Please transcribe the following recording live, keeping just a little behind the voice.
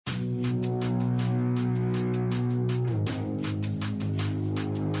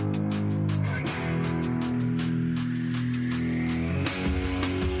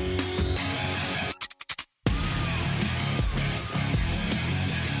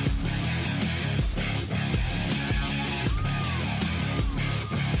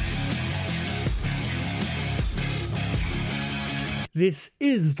This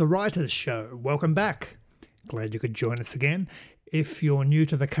is The Writers Show. Welcome back. Glad you could join us again. If you're new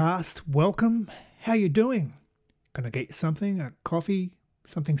to the cast, welcome. How you doing? Gonna get you something? A coffee?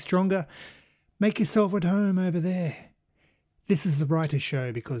 Something stronger? Make yourself at home over there. This is The Writers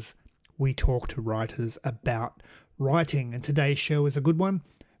Show because we talk to writers about writing, and today's show is a good one.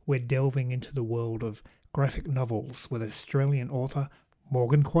 We're delving into the world of graphic novels with Australian author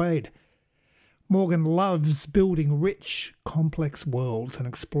Morgan Quaid. Morgan loves building rich, complex worlds and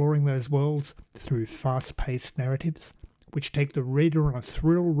exploring those worlds through fast-paced narratives, which take the reader on a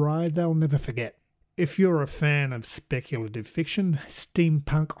thrill ride they'll never forget. If you're a fan of speculative fiction,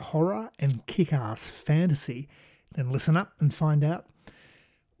 steampunk horror and kick-ass fantasy, then listen up and find out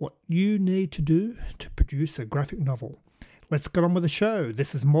what you need to do to produce a graphic novel. Let's get on with the show.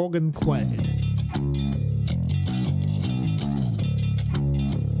 This is Morgan Quaid.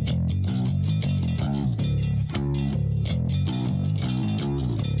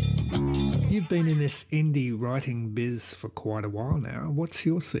 You've been in this indie writing biz for quite a while now. What's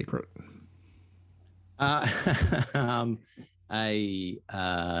your secret? A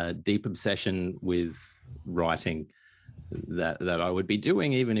deep obsession with writing that I would be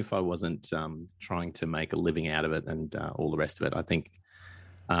doing even if I wasn't trying to make a living out of it and all the rest of it. I think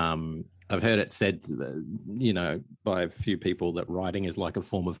I've heard it said, by a few people that writing is like a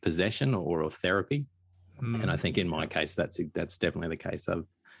form of possession or a therapy. And I think in my case, that's definitely the case.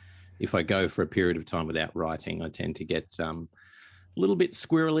 If I go for a period of time without writing, I tend to get a little bit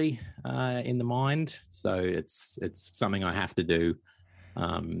squirrely in the mind. So it's something I have to do.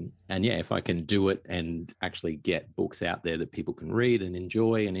 If I can do it and actually get books out there that people can read and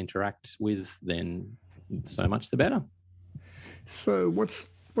enjoy and interact with, then so much the better. So what's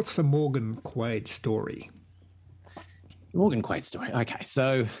the Morgan Quaid story? Morgan Quaid story. Okay,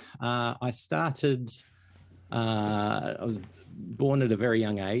 so I started. I was born at a very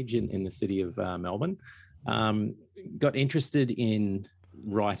young age in the city of Melbourne. Got interested in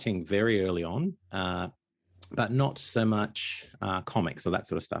writing very early on, but not so much comics or that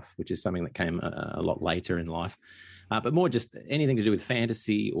sort of stuff, which is something that came a lot later in life. But more just anything to do with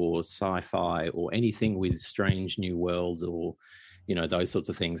fantasy or sci-fi or anything with strange new worlds or, those sorts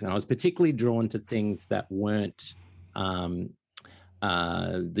of things. And I was particularly drawn to things that weren't the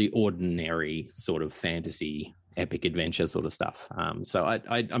ordinary sort of fantasy epic adventure sort of stuff. So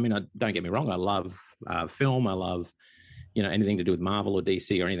I mean, don't get me wrong. I love film. I love, anything to do with Marvel or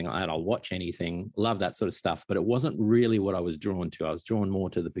DC or anything like that. I'll watch anything, love that sort of stuff, but it wasn't really what I was drawn to. I was drawn more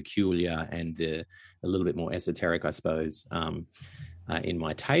to the peculiar and a little bit more esoteric, I suppose, in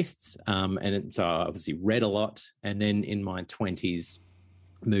my tastes. So I obviously read a lot. And then in my 20s,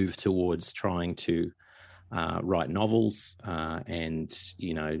 moved towards trying to write novels and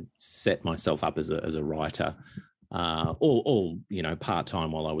set myself up as a writer, all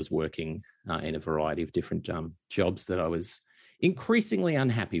part-time while I was working in a variety of different jobs that I was increasingly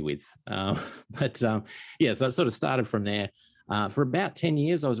unhappy with. So it sort of started from there. For about 10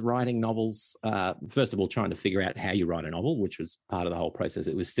 years, I was writing novels, first of all, trying to figure out how you write a novel, which was part of the whole process.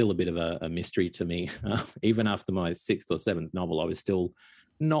 It was still a bit of a mystery to me. Even after my 6th or 7th novel, I was still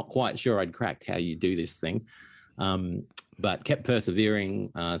not quite sure I'd cracked how you do this thing, but kept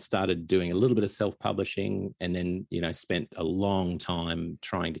persevering, started doing a little bit of self-publishing, and then, spent a long time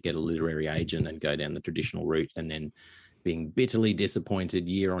trying to get a literary agent and go down the traditional route, and then being bitterly disappointed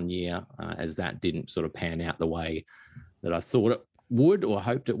year on year as that didn't sort of pan out the way that I thought it would or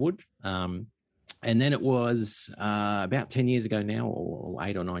hoped it would. And then it was about 10 years ago now, or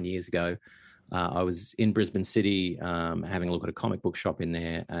 8 or 9 years ago, I was in Brisbane City having a look at a comic book shop in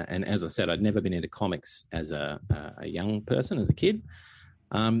there. And as I said, I'd never been into comics as a young person, as a kid.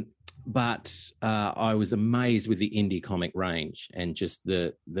 But I was amazed with the indie comic range and just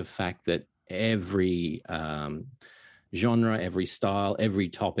the fact that every genre, every style, every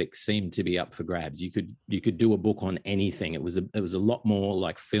topic seemed to be up for grabs. You could do a book on anything. It was a lot more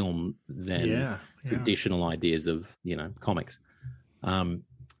like film than traditional ideas of, comics.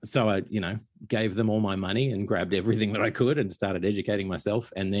 So I, gave them all my money and grabbed everything that I could and started educating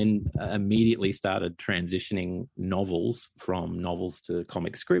myself, and then immediately started transitioning novels from novels to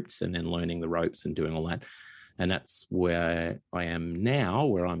comic scripts and then learning the ropes and doing all that. And that's where I am now,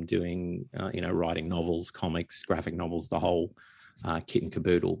 where I'm doing, writing novels, comics, graphic novels, the whole kit and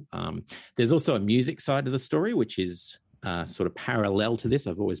caboodle. There's also a music side to the story, which is sort of parallel to this.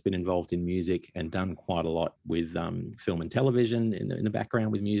 I've always been involved in music and done quite a lot with film and television in the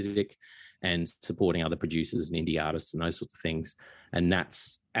background with music and supporting other producers and indie artists and those sorts of things. And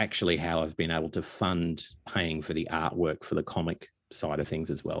that's actually how I've been able to fund paying for the artwork for the comic side of things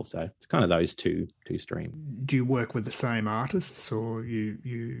as well. So it's kind of those two streams. Do you work with the same artists, or you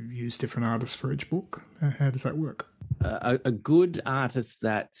use different artists for each book? How does that work? A good artist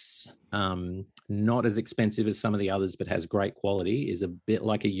that's not as expensive as some of the others but has great quality is a bit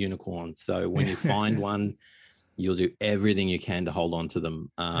like a unicorn. So when you find one, you'll do everything you can to hold on to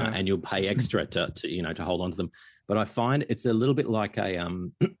them, and you'll pay extra to hold on to them. But I find it's a little bit like a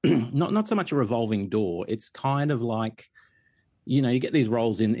not so much a revolving door. It's kind of like, you get these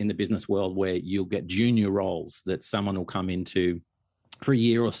roles in the business world where you'll get junior roles that someone will come into for a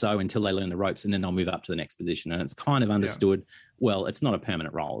year or so until they learn the ropes, and then they'll move up to the next position. And it's kind of understood, well, it's not a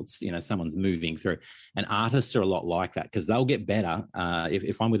permanent role. It's, someone's moving through. And artists are a lot like that, because they'll get better.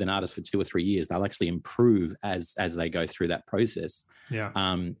 If I'm with an artist for 2 or 3 years, they'll actually improve as they go through that process. Yeah.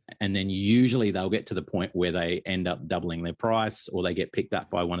 And then usually they'll get to the point where they end up doubling their price, or they get picked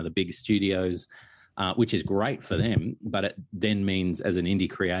up by one of the big studios, which is great for them. But it then means, as an indie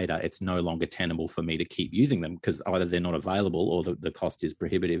creator, it's no longer tenable for me to keep using them, because either they're not available or the cost is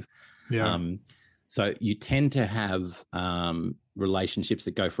prohibitive. Yeah. So you tend to have relationships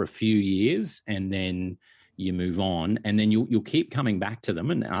that go for a few years, and then you move on, and then you'll keep coming back to them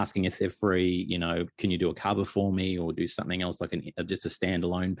and asking if they're free. Can you do a cover for me, or do something else like just a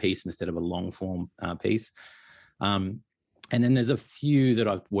standalone piece instead of a long form piece. And then there's a few that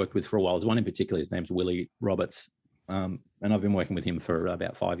I've worked with for a while. There's one in particular, his name's Willie Roberts, and I've been working with him for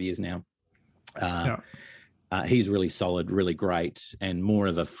about 5 years now. He's really solid, really great, and more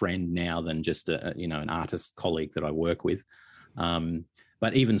of a friend now than just an artist colleague that I work with.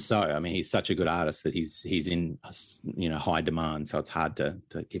 But even so, he's such a good artist that he's in high demand, so it's hard to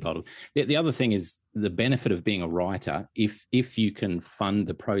keep hold of. The other thing is the benefit of being a writer. If you can fund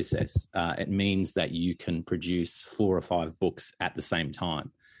the process, it means that you can produce 4 or 5 books at the same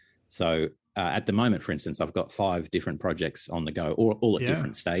time. So at the moment, for instance, I've got 5 different projects on the go, or all at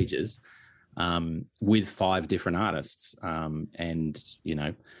different stages, with 5 different artists, and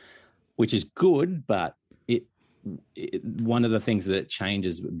which is good, but one of the things that it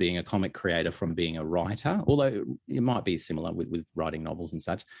changes being a comic creator from being a writer, although it might be similar with writing novels and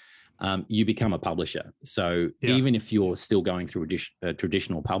such, you become a publisher. So even if you're still going through a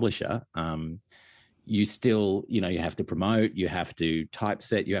traditional publisher, you still, you have to promote, you have to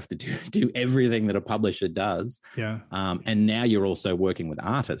typeset, you have to do everything that a publisher does. Yeah. And now you're also working with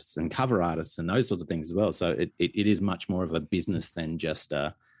artists and cover artists and those sorts of things as well. So it is much more of a business than just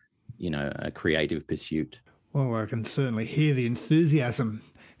a creative pursuit. Well, I can certainly hear the enthusiasm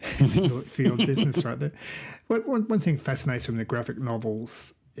for your business right there. One thing fascinates me in the graphic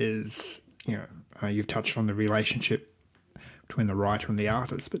novels is, you've touched on the relationship between the writer and the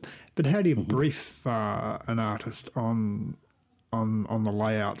artist, but how do you brief an artist on the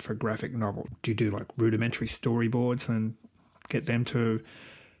layout for a graphic novel? Do you do like rudimentary storyboards and get them to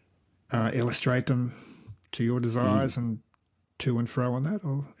illustrate them to your desires and to and fro on that,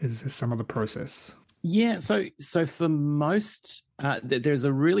 or is there some other process? Yeah, so for most, there's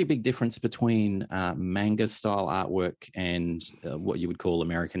a really big difference between manga style artwork and what you would call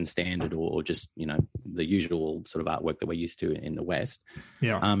American standard, or just the usual sort of artwork that we're used to in the West.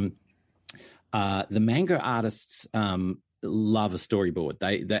 Yeah. The manga artists love a storyboard.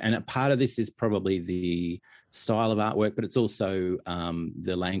 And a part of this is probably the style of artwork, but it's also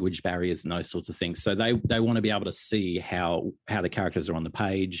the language barriers and those sorts of things. So they want to be able to see how the characters are on the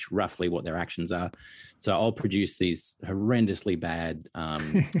page, roughly what their actions are. So I'll produce these horrendously bad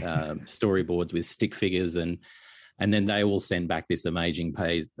storyboards with stick figures, and then they will send back this amazing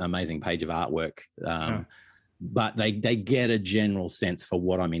page of artwork. But they get a general sense for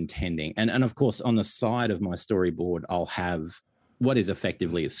what I'm intending. And of course, on the side of my storyboard, I'll have what is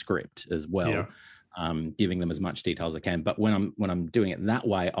effectively a script as well, giving them as much detail as I can. But when I'm doing it that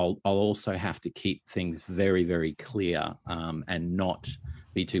way, I'll also have to keep things very, very clear, and not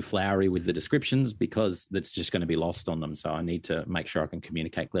be too flowery with the descriptions, because that's just going to be lost on them. So I need to make sure I can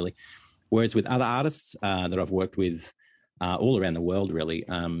communicate clearly. Whereas with other artists that I've worked with, all around the world, really,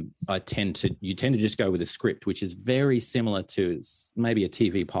 you tend to just go with a script, which is very similar to maybe a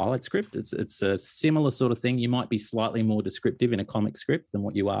TV pilot script. It's a similar sort of thing. You might be slightly more descriptive in a comic script than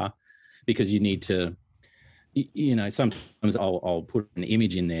what you are, because you need to, sometimes I'll put an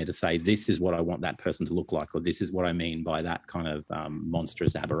image in there to say, this is what I want that person to look like, or this is what I mean by that kind of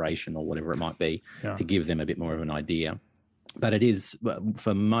monstrous aberration, or whatever it might be, to give them a bit more of an idea. But it is,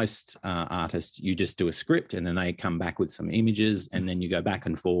 for most artists, you just do a script, and then they come back with some images, and then you go back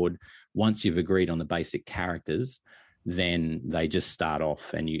and forward. Once you've agreed on the basic characters, then they just start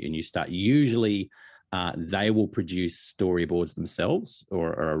off, and you start. Usually, they will produce storyboards themselves,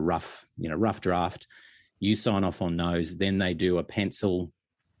 or a rough draft, You sign off on those. Then they do a pencil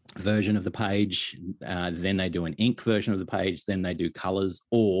version of the page. Then they do an ink version of the page. Then they do colors,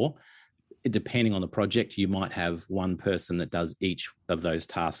 or depending on the project, you might have one person that does each of those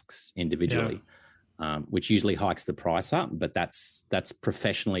tasks individually, which usually hikes the price up. But that's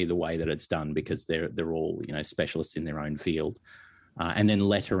professionally the way that it's done, because they're all, you know, specialists in their own field. And then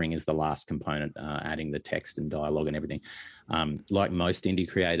lettering is the last component, adding the text and dialogue and everything. Like most indie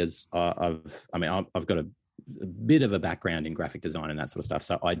creators, I've got a bit of a background in graphic design and that sort of stuff.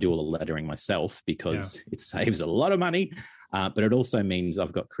 So I do all the lettering myself, because it saves a lot of money, but it also means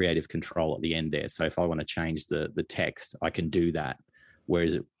I've got creative control at the end there. So if I want to change the text, I can do that.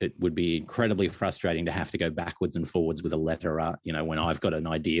 Whereas it would be incredibly frustrating to have to go backwards and forwards with a letterer, you know, when I've got an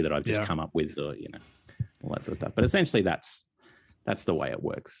idea that I've just come up with, or, you know, all that sort of stuff. But essentially that's the way it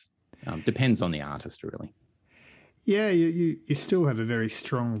works. Depends on the artist, really. Yeah, you still have a very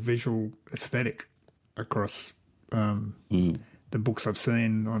strong visual aesthetic across the books I've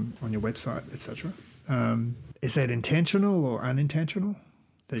seen on your website, etc. Is that intentional or unintentional?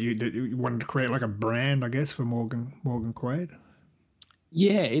 That you wanted to create like a brand, I guess, for Morgan Quaid?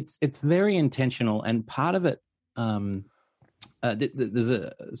 Yeah, it's very intentional, and part of it,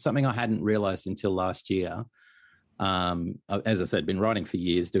 there's something I hadn't realized until last year. As I said, been writing for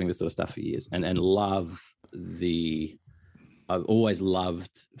years, doing this sort of stuff for years, and I've always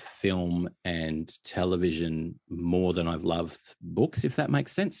loved film and television more than I've loved books, if that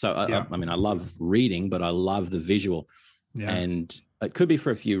makes sense. So I mean, I love reading, but I love the visual, and it could be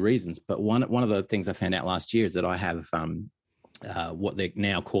for a few reasons. But one of the things I found out last year is that I have what they're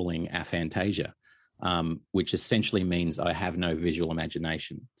now calling aphantasia, which essentially means I have no visual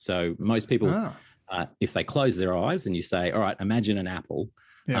imagination. So most people, if they close their eyes and you say, all right, imagine an apple,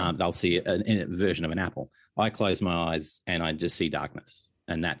 they'll see a version of an apple. I close my eyes and I just see darkness.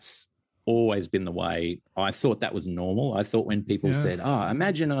 And that's always been the way. I thought that was normal. I thought when people said,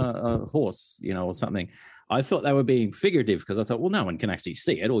 imagine a horse, you know, or something, I thought they were being figurative, because I thought, well, no one can actually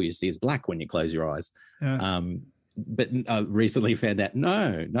see it. All you see is black when you close your eyes. But I recently found out,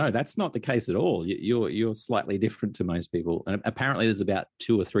 no, that's not the case at all. You're slightly different to most people. And apparently there's about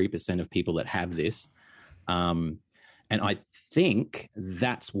 2 or 3% of people that have this. And I think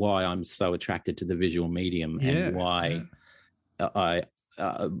that's why I'm so attracted to the visual medium, and why I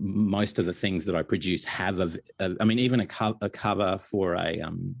most of the things that I produce have even a cover for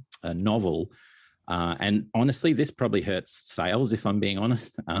a novel. And honestly, this probably hurts sales, if I'm being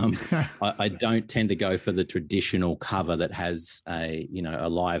honest. I don't tend to go for the traditional cover that has a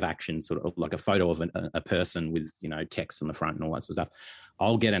live action, sort of like a photo of a person with, you know, text on the front and all that sort of stuff.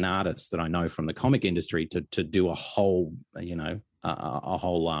 I'll get an artist that I know from the comic industry to do a whole, a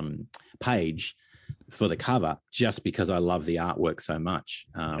whole page for the cover, just because I love the artwork so much.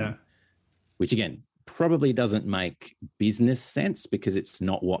 Which again, probably doesn't make business sense, because it's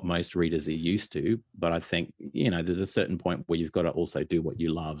not what most readers are used to. But I think, you know, there's a certain point where you've got to also do what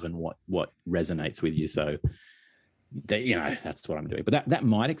you love and what resonates with you. So, that's what I'm doing. But that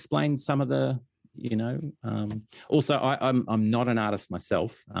might explain some of the, also I'm not an artist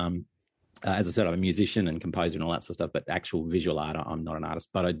myself. As I said, I'm a musician and composer and all that sort of stuff, but actual visual art, I'm not an artist.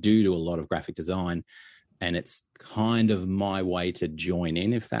 But I do a lot of graphic design, and it's kind of my way to join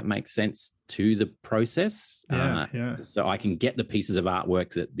in, if that makes sense, to the process. So I can get the pieces of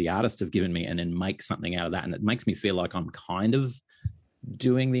artwork that the artists have given me and then make something out of that. And it makes me feel like I'm kind of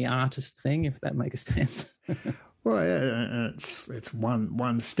doing the artist thing, if that makes sense. Well, yeah, it's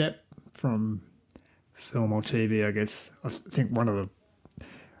one step from film or TV, I guess. I think one of the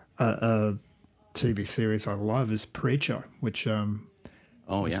TV series I love is Preacher, which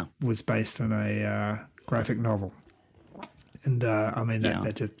was based on a graphic novel. And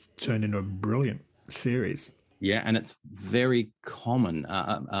that just turned into a brilliant series. Yeah, and it's very common.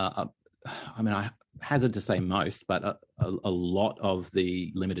 I hazard to say most, but a lot of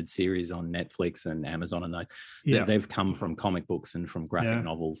the limited series on Netflix and Amazon and they've come from comic books and from graphic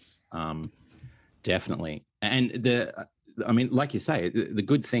novels. Definitely. And like you say, the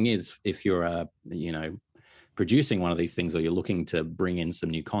good thing is, if you're producing one of these things, or you're looking to bring in some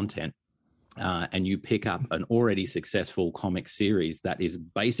new content, and you pick up an already successful comic series that is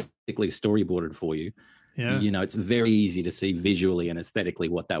basically storyboarded for you, it's very easy to see visually and aesthetically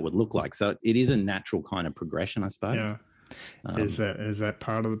what that would look like. So it is a natural kind of progression, I suppose. Is that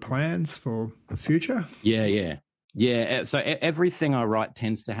part of the plans for the future? Yeah. So everything I write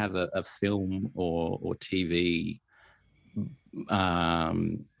tends to have a film or TV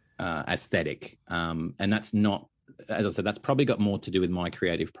aesthetic, and that's not, as I said, that's probably got more to do with my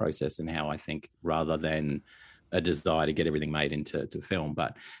creative process and how I think, rather than a desire to get everything made into film.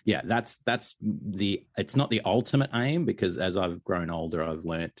 But yeah, it's not the ultimate aim, because as I've grown older, I've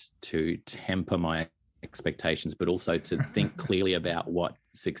learnt to temper my expectations, but also to think clearly about what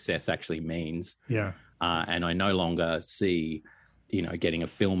success actually means. Yeah. And I no longer see, getting a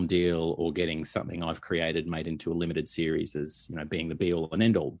film deal or getting something I've created made into a limited series as, being the be all and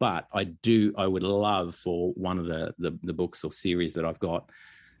end all. But I would love for one of the books or series that I've got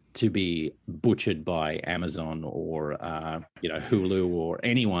to be butchered by Amazon or, Hulu or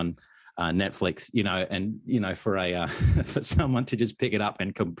anyone, Netflix, and, for someone to just pick it up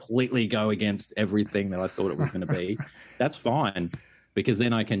and completely go against everything that I thought it was going to be, that's fine. Because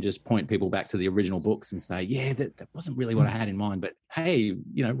then I can just point people back to the original books and say, yeah, that wasn't really what I had in mind, but hey,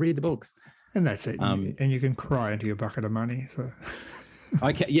 read the books. And that's it. And you can cry into your bucket of money. So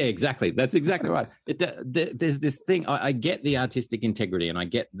yeah, exactly. That's exactly right. There's this thing. I get the artistic integrity, and I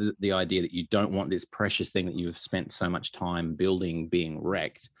get the idea that you don't want this precious thing that you've spent so much time building being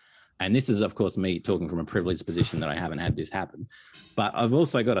wrecked. And this is, of course, me talking from a privileged position that I haven't had this happen. But I've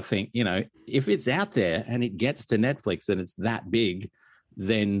also got to think, if it's out there and it gets to Netflix and it's that big,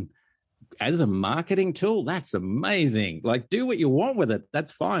 then as a marketing tool, that's amazing. Like, do what you want with it.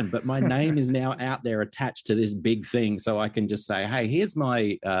 That's fine. But my name is now out there attached to this big thing. So I can just say, hey, here's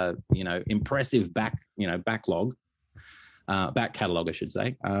my, impressive backlog. Back catalog, I should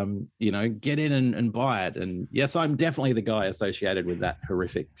say. Get in and buy it. And yes, I'm definitely the guy associated with that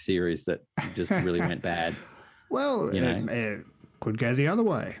horrific series that just really went bad. Well, it could go the other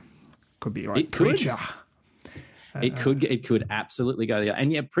way. Could be like it could. Preacher. It could absolutely go the other.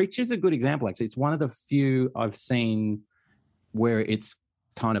 And yeah, Preacher's a good example. Actually, it's one of the few I've seen where it's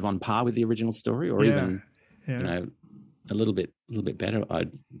kind of on par with the original story, or even a little bit better,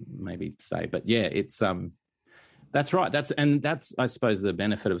 I'd maybe say. But yeah, it's that's right. That's I suppose the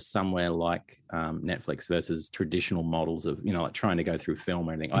benefit of somewhere like Netflix versus traditional models of like trying to go through film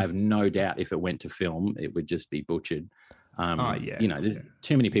or anything. I have no doubt if it went to film, it would just be butchered. There's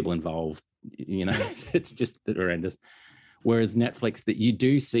too many people involved. It's just horrendous. Whereas Netflix, that you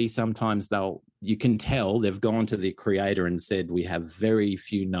do see sometimes you can tell they've gone to the creator and said, we have very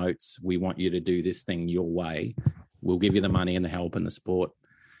few notes. We want you to do this thing your way. We'll give you the money and the help and the support,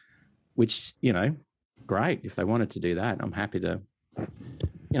 which, great. If they wanted to do that, I'm happy to,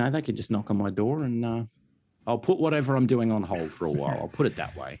 they could just knock on my door and I'll put whatever I'm doing on hold for a while. I'll put it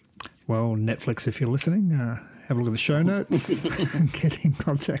that way. Well, Netflix, if you're listening, have a look at the show notes and get in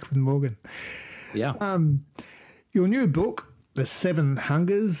contact with Morgan. Yeah. Your new book, The Seven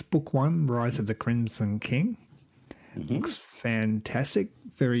Hungers, Book 1, Rise of the Crimson King. Looks fantastic.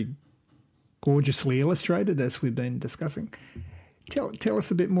 Very gorgeously illustrated, as we've been discussing. Tell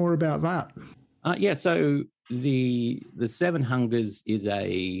us a bit more about that. So the Seven Hungers is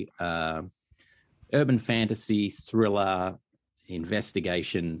a urban fantasy thriller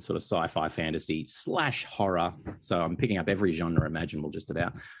investigation, sort of sci-fi fantasy / horror. So I'm picking up every genre imaginable, just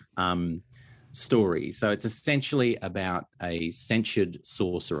about, story. So it's essentially about a censured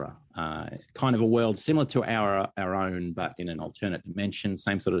sorcerer, kind of a world similar to our own, but in an alternate dimension,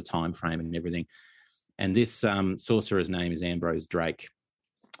 same sort of time frame and everything. And this sorcerer's name is Ambrose Drake.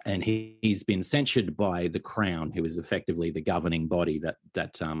 And he's been censured by the Crown, who is effectively the governing body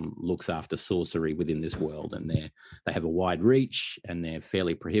that looks after sorcery within this world. And they have a wide reach, and they're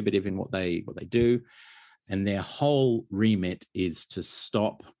fairly prohibitive in what they do. And their whole remit is to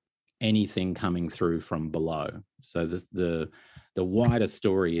stop anything coming through from below. So the wider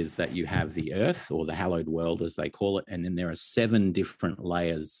story is that you have the Earth, or the hallowed world, as they call it, and then there are 7 different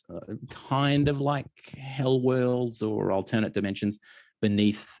layers, kind of like hell worlds or alternate dimensions,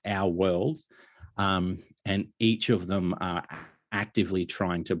 beneath our world, and each of them are actively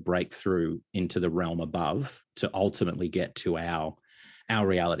trying to break through into the realm above to ultimately get to our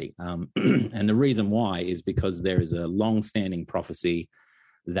reality. And the reason why is because there is a long-standing prophecy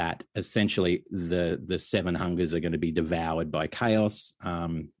that essentially the 7 hungers are going to be devoured by chaos,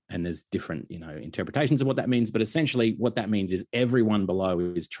 and there's different interpretations of what that means, but essentially what that means is everyone below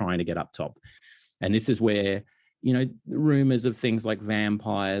is trying to get up top. And this is where rumors of things like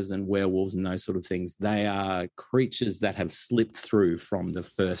vampires and werewolves and those sort of things, they are creatures that have slipped through from the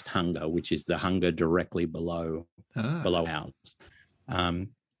first hunger, which is the hunger directly below ours.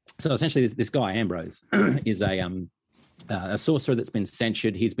 So essentially this guy, Ambrose, is a sorcerer that's been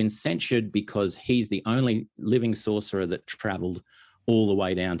censured. He's been censured because he's the only living sorcerer that traveled all the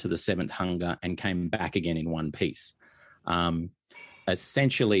way down to the 7th hunger and came back again in one piece.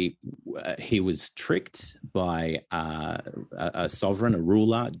 essentially, he was tricked by a sovereign, a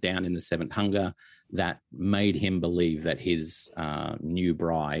ruler down in the Seventh Hunger, that made him believe that his new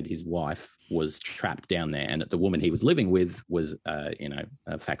bride, his wife, was trapped down there, and that the woman he was living with was, a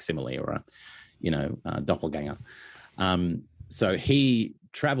facsimile or a doppelganger. So he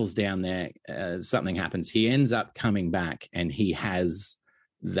travels down there. Something happens. He ends up coming back, and he has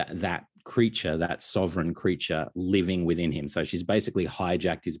that creature, that sovereign creature, living within him. So she's basically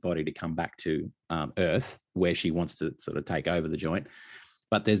hijacked his body to come back to Earth, where she wants to sort of take over the joint.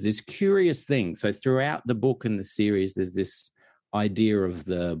 But there's this curious thing. So throughout the book and the series, there's this idea of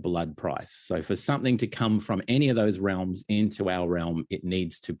the blood price. So for something to come from any of those realms into our realm, it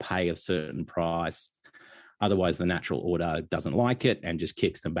needs to pay a certain price. Otherwise, the natural order doesn't like it and just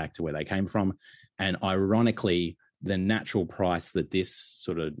kicks them back to where they came from. And ironically, the natural price that this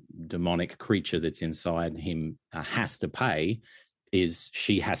sort of demonic creature that's inside him has to pay is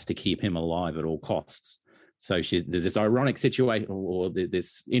she has to keep him alive at all costs. So there's this ironic situation, or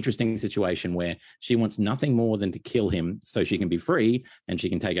this interesting situation, where she wants nothing more than to kill him so she can be free and she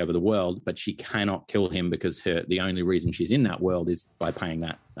can take over the world, but she cannot kill him because the only reason she's in that world is by paying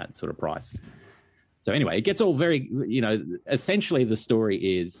that sort of price. So anyway, it gets all very, essentially the story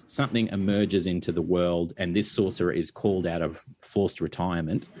is something emerges into the world, and this sorcerer is called out of forced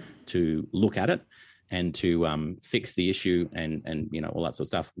retirement to look at it and to fix the issue and all that sort of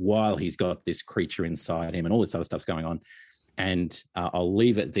stuff, while he's got this creature inside him and all this other stuff's going on. And I'll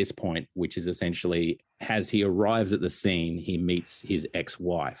leave at this point, which is essentially, as he arrives at the scene, he meets his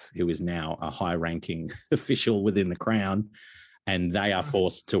ex-wife, who is now a high-ranking official within the crown, and they are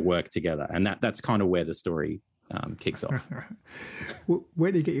forced to work together. And that's kind of where the story kicks off.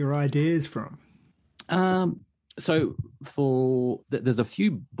 Where do you get your ideas from? So there's a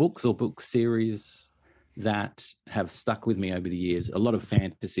few books or book series that have stuck with me over the years. A lot of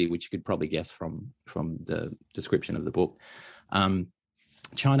fantasy, which you could probably guess from the description of the book.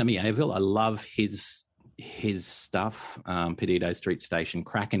 China Mieville, I love his stuff. Perdido Street Station,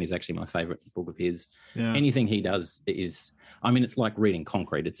 Kraken is actually my favorite book of his. Yeah. Anything he does is, it's like reading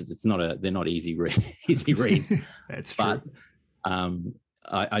concrete. It's not they're not easy reads. That's true. But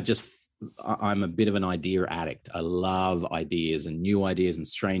I'm a bit of an idea addict. I love ideas and new ideas and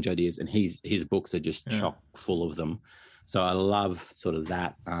strange ideas, and his books are just chock full of them. So I love sort of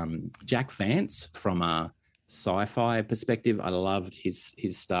that. Jack Vance, from a sci-fi perspective, I loved his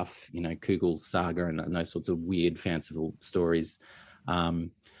stuff. Kugel's Saga and those sorts of weird, fanciful stories.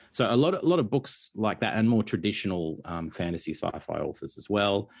 So a lot of books like that, and more traditional fantasy sci-fi authors as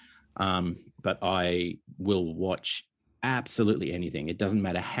well. But I will watch absolutely anything. It doesn't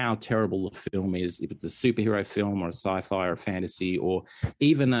matter how terrible the film is, if it's a superhero film or a sci-fi or a fantasy, or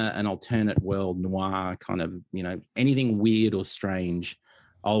even an alternate world noir kind of, anything weird or strange,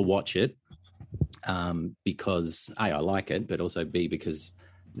 I'll watch it because A, I like it, but also B, because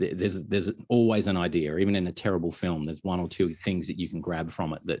there's always an idea. Even in a terrible film, there's one or two things that you can grab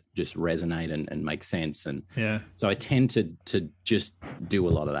from it that just resonate and make sense. And so I tend to just do a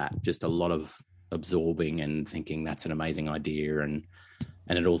lot of that, just a lot of absorbing and thinking that's an amazing idea, and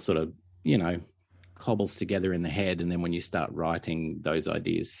it all sort of cobbles together in the head, and then when you start writing, those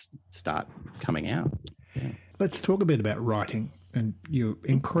ideas start coming out. Let's talk a bit about writing, and you're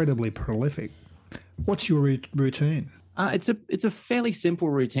incredibly prolific. What's your routine? It's a fairly simple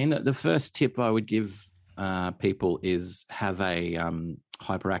routine. The first tip I would give people is have a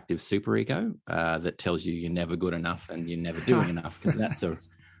hyperactive superego that tells you you're never good enough and you're never doing enough, because that's a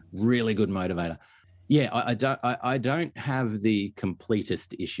really good motivator. I don't have the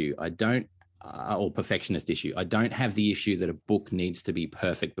completist issue. I don't, or perfectionist issue. I don't have the issue that a book needs to be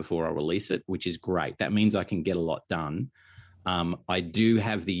perfect before I release it, which is great. That means I can get a lot done. I do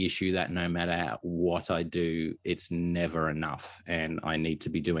have the issue that no matter what I do, it's never enough, and I need to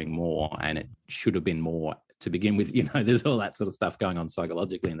be doing more, and it should have been more to begin with. There's all that sort of stuff going on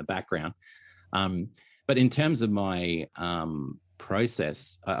psychologically in the background. But in terms of my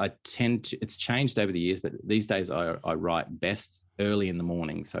process, I tend to, it's changed over the years, but these days I write best early in the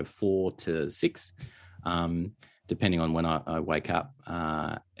morning, so 4 to 6, depending on when I wake up,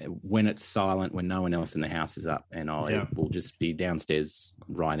 when it's silent, when no one else in the house is up, and I will just be downstairs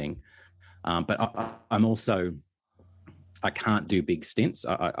writing. But I'm also, I can't do big stints.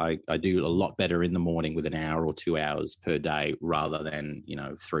 I do a lot better in the morning with an hour or 2 hours per day, rather than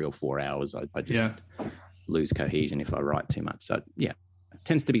 3 or 4 hours. I just lose cohesion if I write too much. So it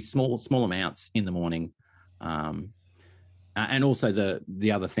tends to be small amounts in the morning. And also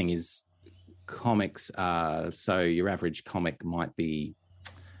the other thing is comics. So your average comic might be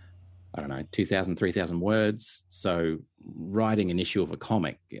I don't know, 2,000, 3,000 words. So writing an issue of a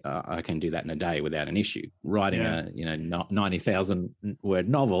comic, I can do that in a day without an issue. Writing a 90,000 word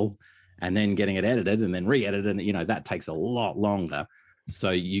novel and then getting it edited and then re-edited, that takes a lot longer.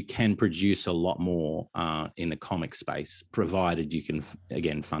 So you can produce a lot more in the comic space, provided you can,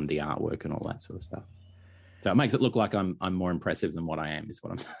 again, fund the artwork and all that sort of stuff. So it makes it look like I'm more impressive than what I am, is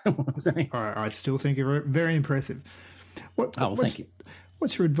what I'm saying. I still think you're very impressive. Thank you.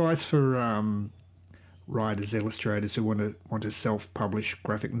 What's your advice for writers, illustrators who want to self-publish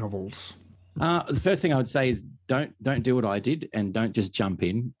graphic novels? The first thing I would say is don't do what I did, and don't just jump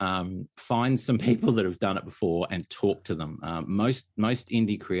in. Find some people that have done it before and talk to them. Most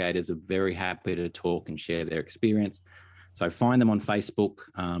indie creators are very happy to talk and share their experience. So find them on Facebook,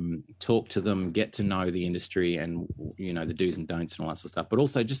 talk to them, get to know the industry and, the do's and don'ts and all that sort of stuff, but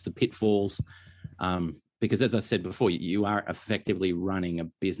also just the pitfalls. Because as I said before, you are effectively running a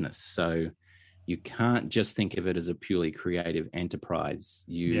business. So you can't just think of it as a purely creative enterprise.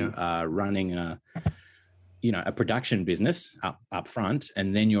 You are running a production business up front,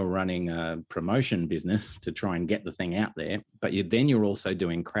 and then you're running a promotion business to try and get the thing out there. But you're also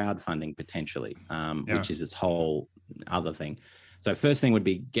doing crowdfunding potentially, which is this whole other thing. So first thing would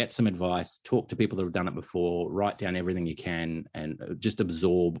be get some advice, talk to people that have done it before, write down everything you can, and just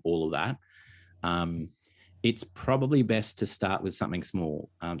absorb all of that. It's probably best to start with something small.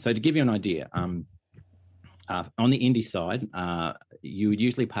 So to give you an idea, on the indie side, you would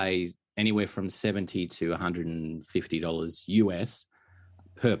usually pay anywhere from $70 to $150 US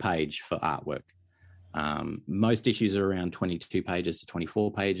per page for artwork. Most issues are around 22 pages to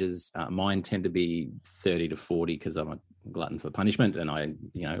 24 pages. Mine tend to be 30 to 40 because I'm a glutton for punishment, and I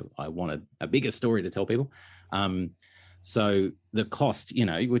want a bigger story to tell people. So the cost,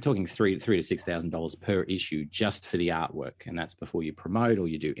 we're talking $3,000 to $6,000 per issue just for the artwork, and that's before you promote or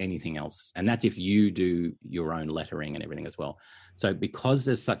you do anything else. And that's if you do your own lettering and everything as well. So because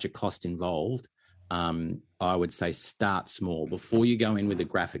there's such a cost involved, I would say start small before you go in with a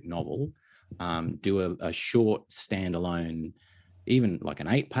graphic novel. Do a short standalone, even like an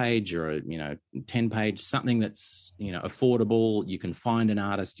 8-page or a 10-page, something that's affordable. You can find an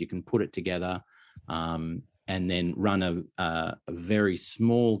artist, you can put it together. And then run a very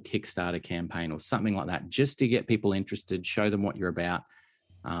small Kickstarter campaign or something like that, just to get people interested, show them what you're about,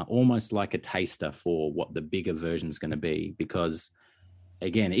 almost like a taster for what the bigger version is going to be. Because,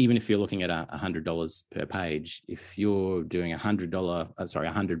 again, even if you're looking at $100 per page, if you're doing a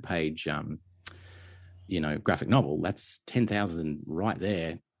 100-page, graphic novel, that's $10,000 right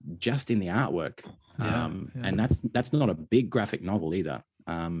there, just in the artwork. And that's not a big graphic novel either.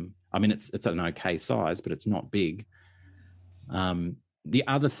 It's an okay size, but it's not big. The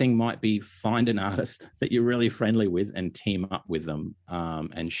other thing might be find an artist that you're really friendly with and team up with them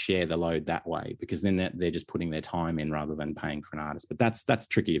and share the load that way, because then they're just putting their time in rather than paying for an artist. But that's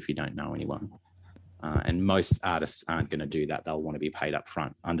tricky if you don't know anyone. And most artists aren't going to do that. They'll want to be paid up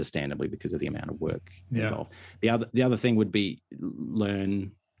front, understandably, because of the amount of work involved. The other thing would be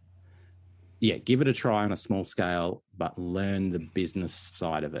give it a try on a small scale, but learn the business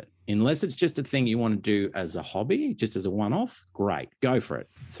side of it. Unless it's just a thing you want to do as a hobby, just as a one-off, great, go for it.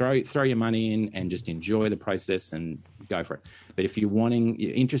 Throw your money in and just enjoy the process and go for it. But if you're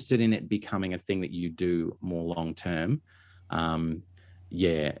interested in it becoming a thing that you do more long-term,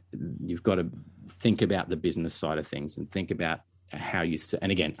 you've got to think about the business side of things and think about how you,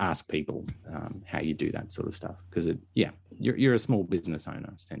 and again, ask people how you do that sort of stuff, because you're a small business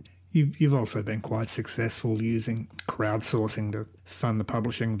owner, essentially. You've also been quite successful using crowdsourcing to fund the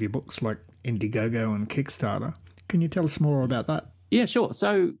publishing of your books, like Indiegogo and Kickstarter. Can you tell us more about that? Yeah, sure.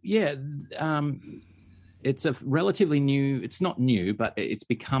 So it's a relatively new. It's not new, but it's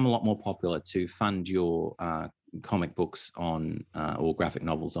become a lot more popular to fund your comic books on or graphic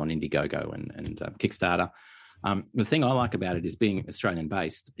novels on Indiegogo and Kickstarter. The thing I like about it is, being Australian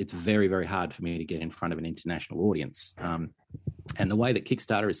based, it's very, very hard for me to get in front of an international audience. And the way that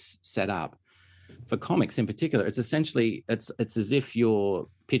Kickstarter is set up for comics in particular, it's essentially, it's as if you're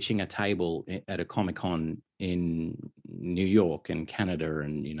pitching a table at a Comic-Con in New York and Canada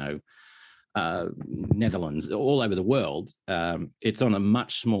and, Netherlands, all over the world. It's on a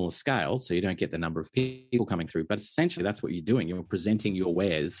much smaller scale, so you don't get the number of people coming through. But essentially, that's what you're doing. You're presenting your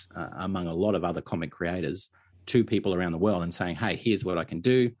wares among a lot of other comic creators to people around the world and saying, hey, here's what I can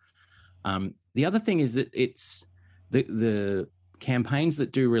do. The other thing is that it's the campaigns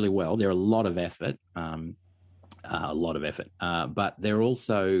that do really well. They're a lot of effort, but they're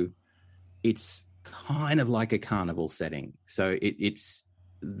also, it's kind of like a carnival setting. So it's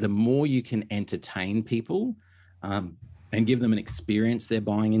the more you can entertain people and give them an experience they're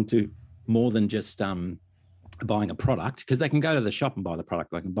buying into, more than just buying a product, because they can go to the shop and buy the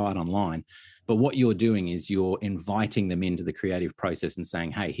product, they can buy it online. But what you're doing is you're inviting them into the creative process and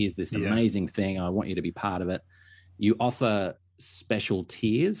saying, hey, here's this amazing thing. I want you to be part of it. You offer special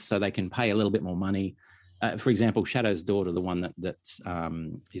tiers so they can pay a little bit more money. For example, Shadow's Daughter, the one that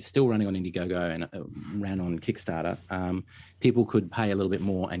is still running on Indiegogo and ran on Kickstarter, people could pay a little bit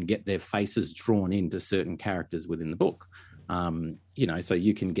more and get their faces drawn into certain characters within the book. So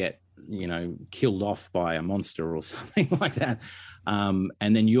you can get, killed off by a monster or something like that. And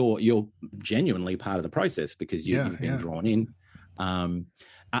then you're genuinely part of the process because you've been drawn in.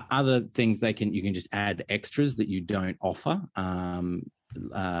 Other things you can just add extras that you don't offer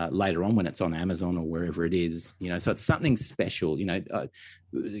later on when it's on Amazon or wherever it is, so it's something special.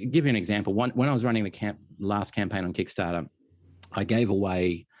 Give you an example. When I was running the last campaign on Kickstarter, I gave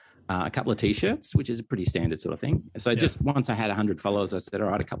away a couple of T-shirts, which is a pretty standard sort of thing. So just once I had 100 followers, I said, all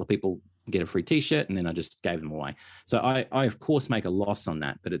right, a couple of people get a free T-shirt, and then I just gave them away. So I of course make a loss on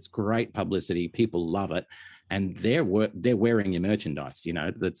that, but it's great publicity. People love it, and they're wearing your merchandise.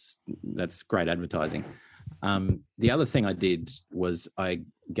 That's great advertising. The other thing I did was I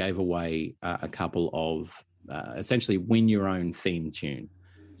gave away a couple of essentially win your own theme tune.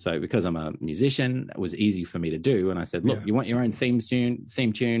 So because I'm a musician, it was easy for me to do. And I said, look, you want your own theme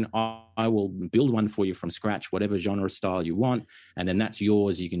tune? I will build one for you from scratch, whatever genre style you want. And then that's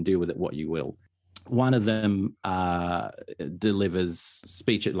yours. You can do with it what you will. One of them delivers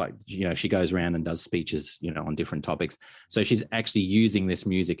speeches, she goes around and does speeches, on different topics. So she's actually using this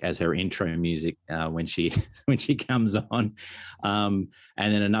music as her intro music when she comes on. And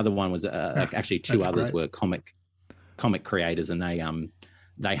then another one was actually two others were comic creators, and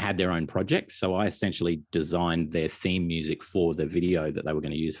they had their own projects. So I essentially designed their theme music for the video that they were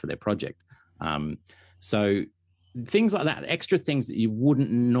going to use for their project. So things like that, extra things that you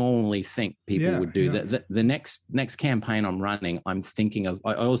wouldn't normally think people would do. The next campaign I'm running, I'm thinking of,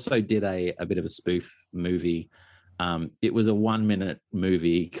 I also did a bit of a spoof movie. It was a 1-minute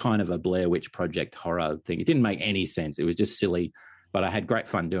movie, kind of a Blair Witch Project horror thing. It didn't make any sense. It was just silly, but I had great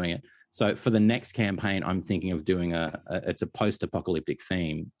fun doing it. So for the next campaign, I'm thinking of doing it's a post-apocalyptic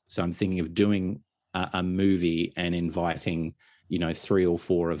theme. So I'm thinking of doing a movie and inviting, 3 or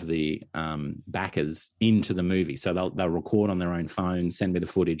 4 of the backers into the movie. So they'll record on their own phone, send me the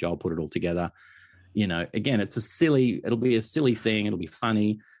footage, I'll put it all together. Again, it'll be a silly thing. It'll be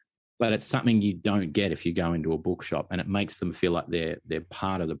funny, but it's something you don't get if you go into a bookshop, and it makes them feel like they're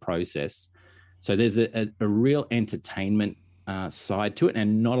part of the process. So there's a real entertainment side to it,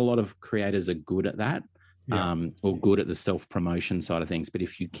 and not a lot of creators are good at that, or good at the self-promotion side of things. But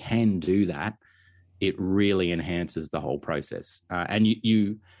if you can do that, it really enhances the whole process, and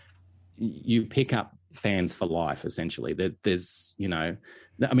you pick up fans for life. Essentially, there's the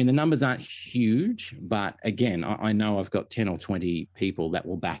numbers aren't huge, but again, I know I've got 10 or 20 people that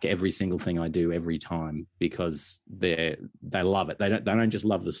will back every single thing I do every time because they love it. They don't just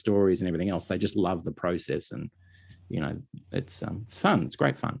love the stories and everything else. They just love the process, and it's fun. It's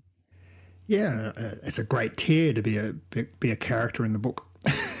great fun. Yeah, it's a great tier to be a character in the book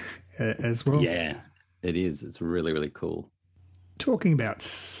as well. Yeah, it is. It's really, really cool. Talking about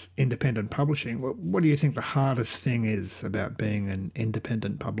independent publishing, what do you think the hardest thing is about being an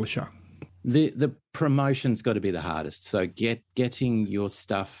independent publisher? The promotion's got to be the hardest. So getting your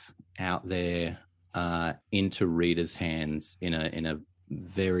stuff out there into readers' hands in a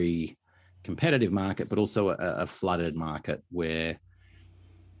very competitive market, but also a flooded market where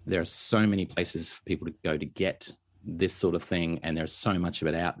there are so many places for people to go to get this sort of thing, and there's so much of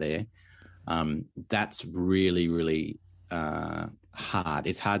it out there. That's really, really hard.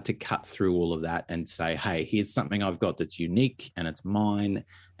 It's hard to cut through all of that and say, hey, here's something I've got that's unique and it's mine.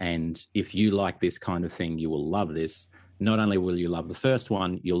 And if you like this kind of thing, you will love this. Not only will you love the first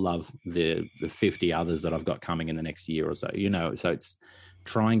one, you'll love the 50 others that I've got coming in the next year or so. So it's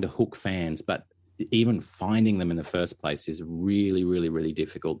trying to hook fans, but even finding them in the first place is really, really, really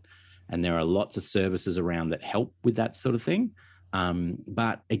difficult. And there are lots of services around that help with that sort of thing.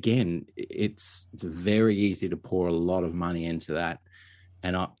 But again, it's very easy to pour a lot of money into that.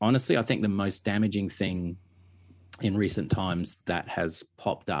 And honestly, I think the most damaging thing in recent times that has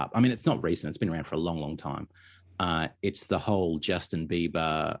popped up, it's not recent, it's been around for a long, long time. It's the whole Justin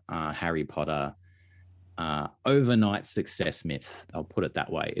Bieber, Harry Potter, overnight success myth. I'll put it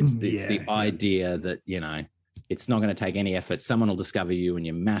that way. It's the idea that, it's not going to take any effort. Someone will discover you and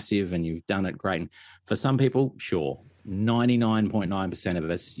you're massive and you've done it great. And for some people, sure. 99.9% of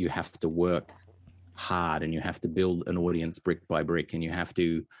us, you have to work hard and you have to build an audience brick by brick, and you have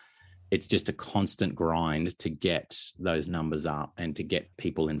to it's just a constant grind to get those numbers up and to get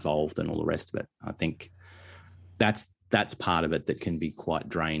people involved and all the rest of it. I think that's part of it that can be quite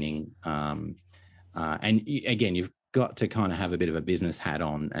draining. And again, you've got to kind of have a bit of a business hat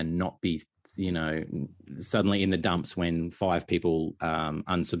on and not be, suddenly in the dumps when 5 people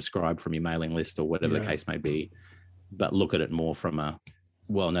unsubscribe from your mailing list or whatever the case may be, but look at it more from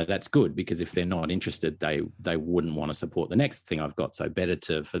well, no, that's good, because if they're not interested, they wouldn't want to support the next thing I've got. So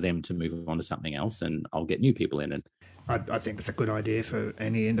better for them to move on to something else, and I'll get new people in. And I think it's a good idea for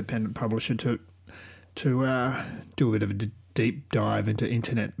any independent publisher to do a bit of a deep dive into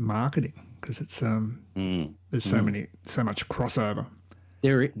internet marketing, because it's there's so much crossover.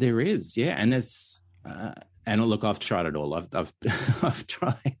 There is, yeah, and there's and look, I've tried it all. I've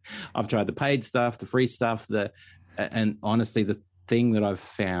tried the paid stuff, the free stuff, and honestly, the thing that I've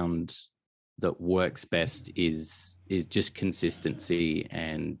found that works best is just consistency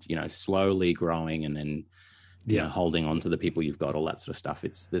and, slowly growing, and then holding on to the people you've got, all that sort of stuff.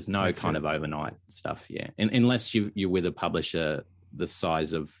 There's no kind of overnight stuff. Yeah. And unless you're with a publisher the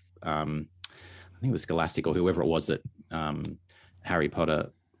size of, I think it was Scholastic or whoever it was that Harry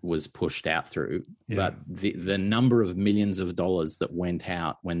Potter was pushed out through. But the number of millions of dollars that went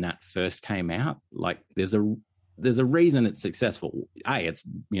out when that first came out, like there's a reason it's successful. A, it's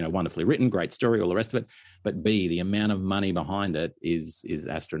wonderfully written, great story, all the rest of it. But B, the amount of money behind it is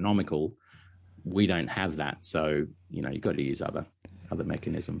astronomical. We don't have that, so you've got to use other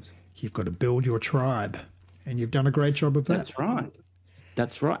mechanisms. You've got to build your tribe, and you've done a great job of that.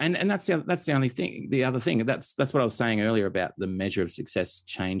 That's right, and that's the only thing. The other thing, that's what I was saying earlier about the measure of success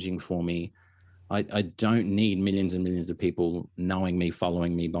changing for me. I don't need millions and millions of people knowing me,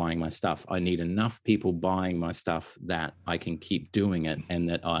 following me, buying my stuff. I need enough people buying my stuff that I can keep doing it, and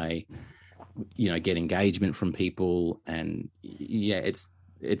that I, get engagement from people. And it's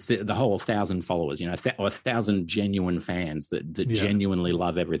the whole 1,000 followers, or 1,000 genuine fans that genuinely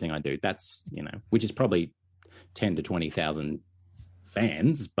love everything I do. That's, which is probably 10 to 20,000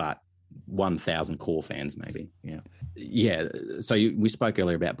 fans, but 1,000 core fans maybe. Yeah. So we spoke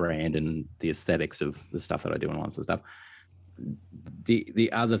earlier about brand and the aesthetics of the stuff that I do and all that sort of stuff.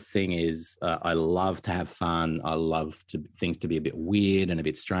 The other thing is I love to have fun. I love things to be a bit weird and a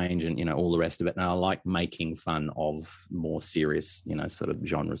bit strange, and all the rest of it. And I like making fun of more serious sort of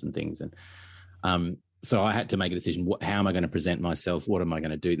genres and things. And so I had to make a decision. How am I going to present myself? What am I going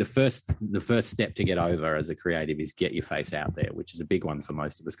to do? The first step to get over as a creative is get your face out there, which is a big one for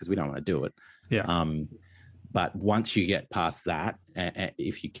most of us because we don't want to do it. Yeah. But once you get past that,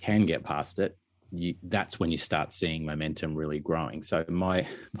 if you can get past it, that's when you start seeing momentum really growing. So my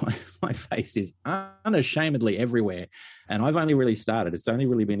face is unashamedly everywhere, and I've only really started. It's only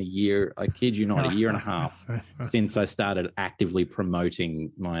really been a year. I kid you not, a year and a half since I started actively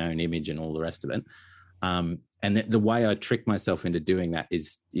promoting my own image and all the rest of it. And the way I trick myself into doing that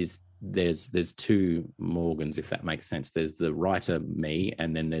is there's two Morgans, if that makes sense. There's the writer me,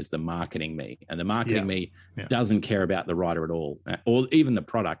 and then there's the marketing me. And the marketing me doesn't care about the writer at all, or even the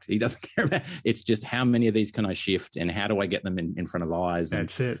product. He doesn't care about. It's just how many of these can I shift, and how do I get them in front of eyes?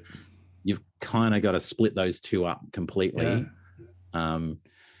 That's it. You've kind of got to split those two up completely. And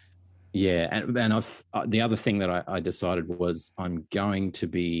the other thing that I decided was I'm going to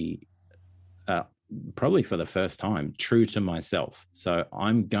be probably for the first time true to myself. So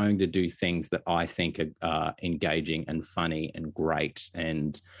I'm going to do things that I think are engaging and funny and great,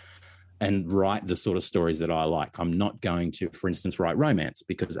 and write the sort of stories that I like. I'm not going to, for instance, write romance,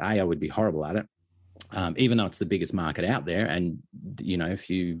 because I would be horrible at it. Even though it's the biggest market out there, and if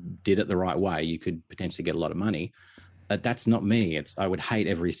you did it the right way, you could potentially get a lot of money. That's not me. I would hate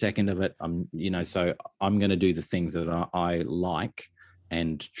every second of it. So I'm going to do the things that I like,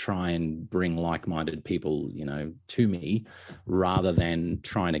 and try and bring like-minded people, to me, rather than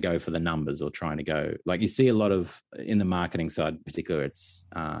trying to go for the numbers, or trying to go, like you see a lot of in the marketing side, in particular, it's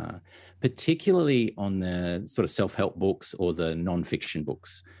particularly on the sort of self-help books or the non-fiction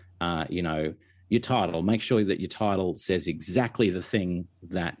books. Your title, make sure that your title says exactly the thing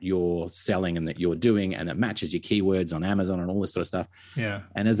that you're selling and that you're doing, and that matches your keywords on Amazon and all this sort of stuff. Yeah.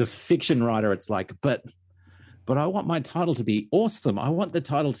 And as a fiction writer, it's like, but I want my title to be awesome. I want the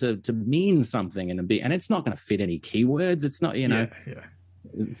title to mean something and it's not going to fit any keywords. It's not,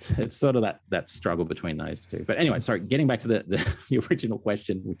 It's sort of that struggle between those two. But anyway, sorry, getting back to the original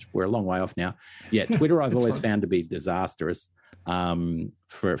question, which we're a long way off now. Yeah, Twitter I've always found to be disastrous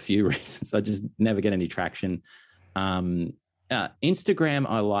for a few reasons. I just never get any traction. Instagram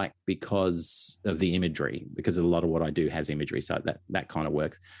I like because of the imagery, because a lot of what I do has imagery, so that kind of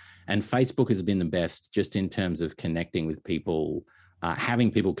works. And Facebook has been the best just in terms of connecting with people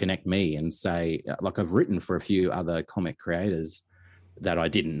having people connect me and say, like, I've written for a few other comic creators that I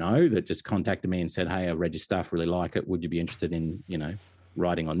didn't know that just contacted me and said, hey, I read your stuff, really like it. Would you be interested in,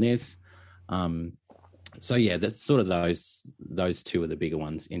 writing on this? So yeah, that's sort of those two are the bigger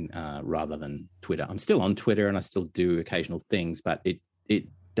ones in rather than Twitter. I'm still on Twitter and I still do occasional things, but it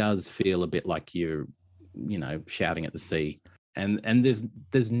does feel a bit like you're, shouting at the sea. And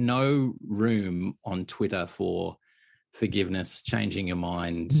there's no room on Twitter for forgiveness, changing your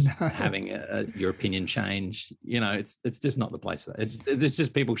mind, having your opinion change. It's just not the place for it. It's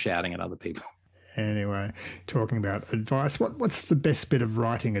just people shouting at other people. Anyway, talking about advice, what's the best bit of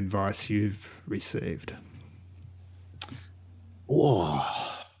writing advice you've received? Whoa.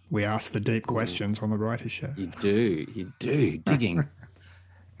 We ask the deep questions on the Writers Show. You do digging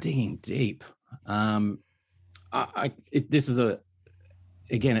deep. This is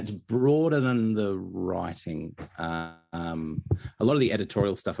again, it's broader than the writing. A lot of the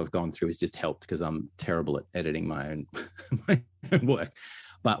editorial stuff I've gone through has just helped because I'm terrible at editing my own work.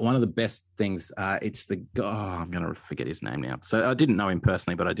 But one of the best things, it's the guy, I'm going to forget his name now. So I didn't know him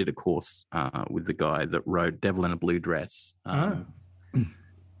personally, but I did a course with the guy that wrote Devil in a Blue Dress.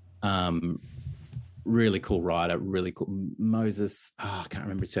 Really cool writer, really cool. Moses, I can't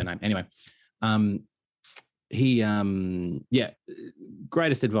remember his surname. Anyway,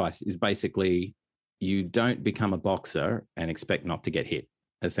 greatest advice is basically you don't become a boxer and expect not to get hit,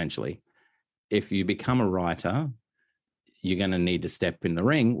 essentially. If you become a writer, you're going to need to step in the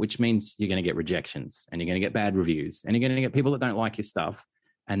ring, which means you're going to get rejections and you're going to get bad reviews and you're going to get people that don't like your stuff.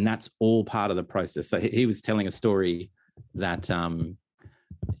 And that's all part of the process. So he was telling a story that,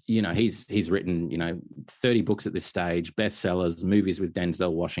 he's written, 30 books at this stage, bestsellers, movies with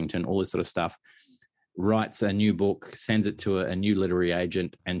Denzel Washington, all this sort of stuff, writes a new book, sends it to a new literary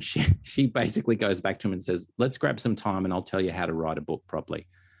agent. And she basically goes back to him and says, let's grab some time and I'll tell you how to write a book properly.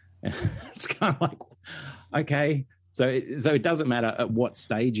 And it's kind of like, okay. So it doesn't matter at what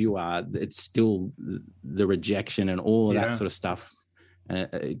stage you are, it's still the rejection and all of that sort of stuff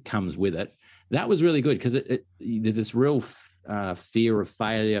comes with it. That was really good because there's this real fear of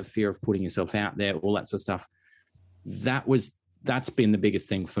failure, fear of putting yourself out there, all that sort of stuff. That's been the biggest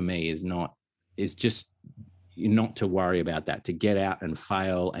thing for me is just not to worry about that, to get out and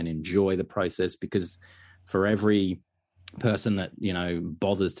fail and enjoy the process, because for every person that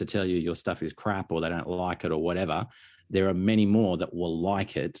bothers to tell you your stuff is crap or they don't like it or whatever, there are many more that will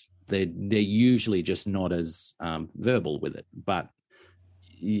like it. They're usually just not as verbal with it, but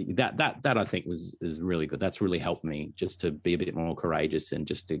that I think is really good. That's really helped me just to be a bit more courageous and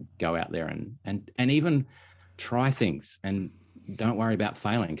just to go out there and even try things and don't worry about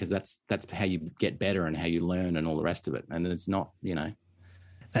failing, because that's how you get better and how you learn and all the rest of it. And it's not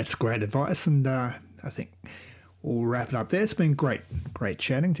That's great advice, and I think we'll wrap it up there. It's been great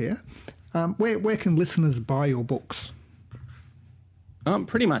chatting to you. Where can listeners buy your books?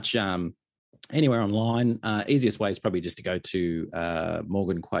 Pretty much anywhere online. Easiest way is probably just to go to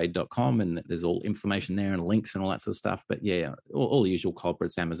morganquaid.com, and there's all information there and links and all that sort of stuff. But yeah, all the usual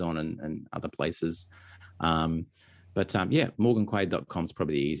culprits, Amazon and other places. Morganquaid.com is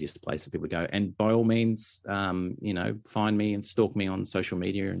probably the easiest place for people to go. And by all means, find me and stalk me on social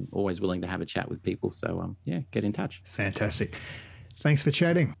media, and always willing to have a chat with people. So, get in touch. Fantastic. Thanks for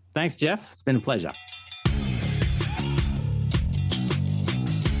chatting. Thanks, Jeff. It's been a pleasure.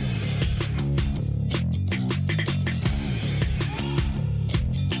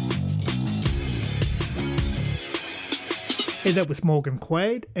 Hey, that was Morgan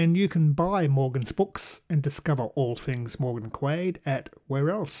Quaid, and you can buy Morgan's books and discover all things Morgan Quaid at where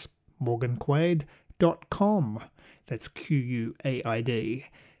else? morganquaid.com. That's Quaid.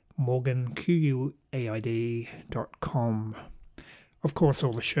 morganquaid.com. Of course,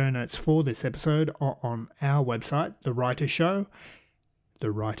 all the show notes for this episode are on our website, The Writer Show,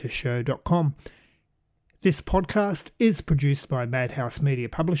 thewritershow.com. This podcast is produced by Madhouse Media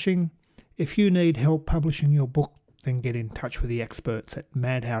Publishing. If you need help publishing your book, then get in touch with the experts at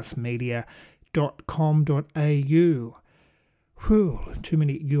madhousemedia.com.au. Whew, too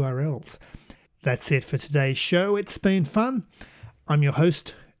many URLs. That's it for today's show. It's been fun. I'm your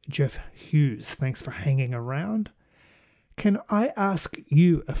host, Jeff Hughes. Thanks for hanging around. Can I ask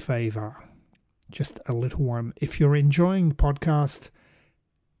you a favour? Just a little one. If you're enjoying the podcast,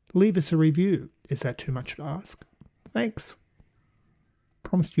 leave us a review. Is that too much to ask? Thanks.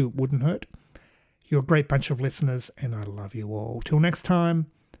 Promised you it wouldn't hurt. You're a great bunch of listeners, and I love you all. Till next time,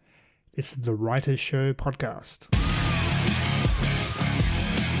 this is the Writers Show podcast.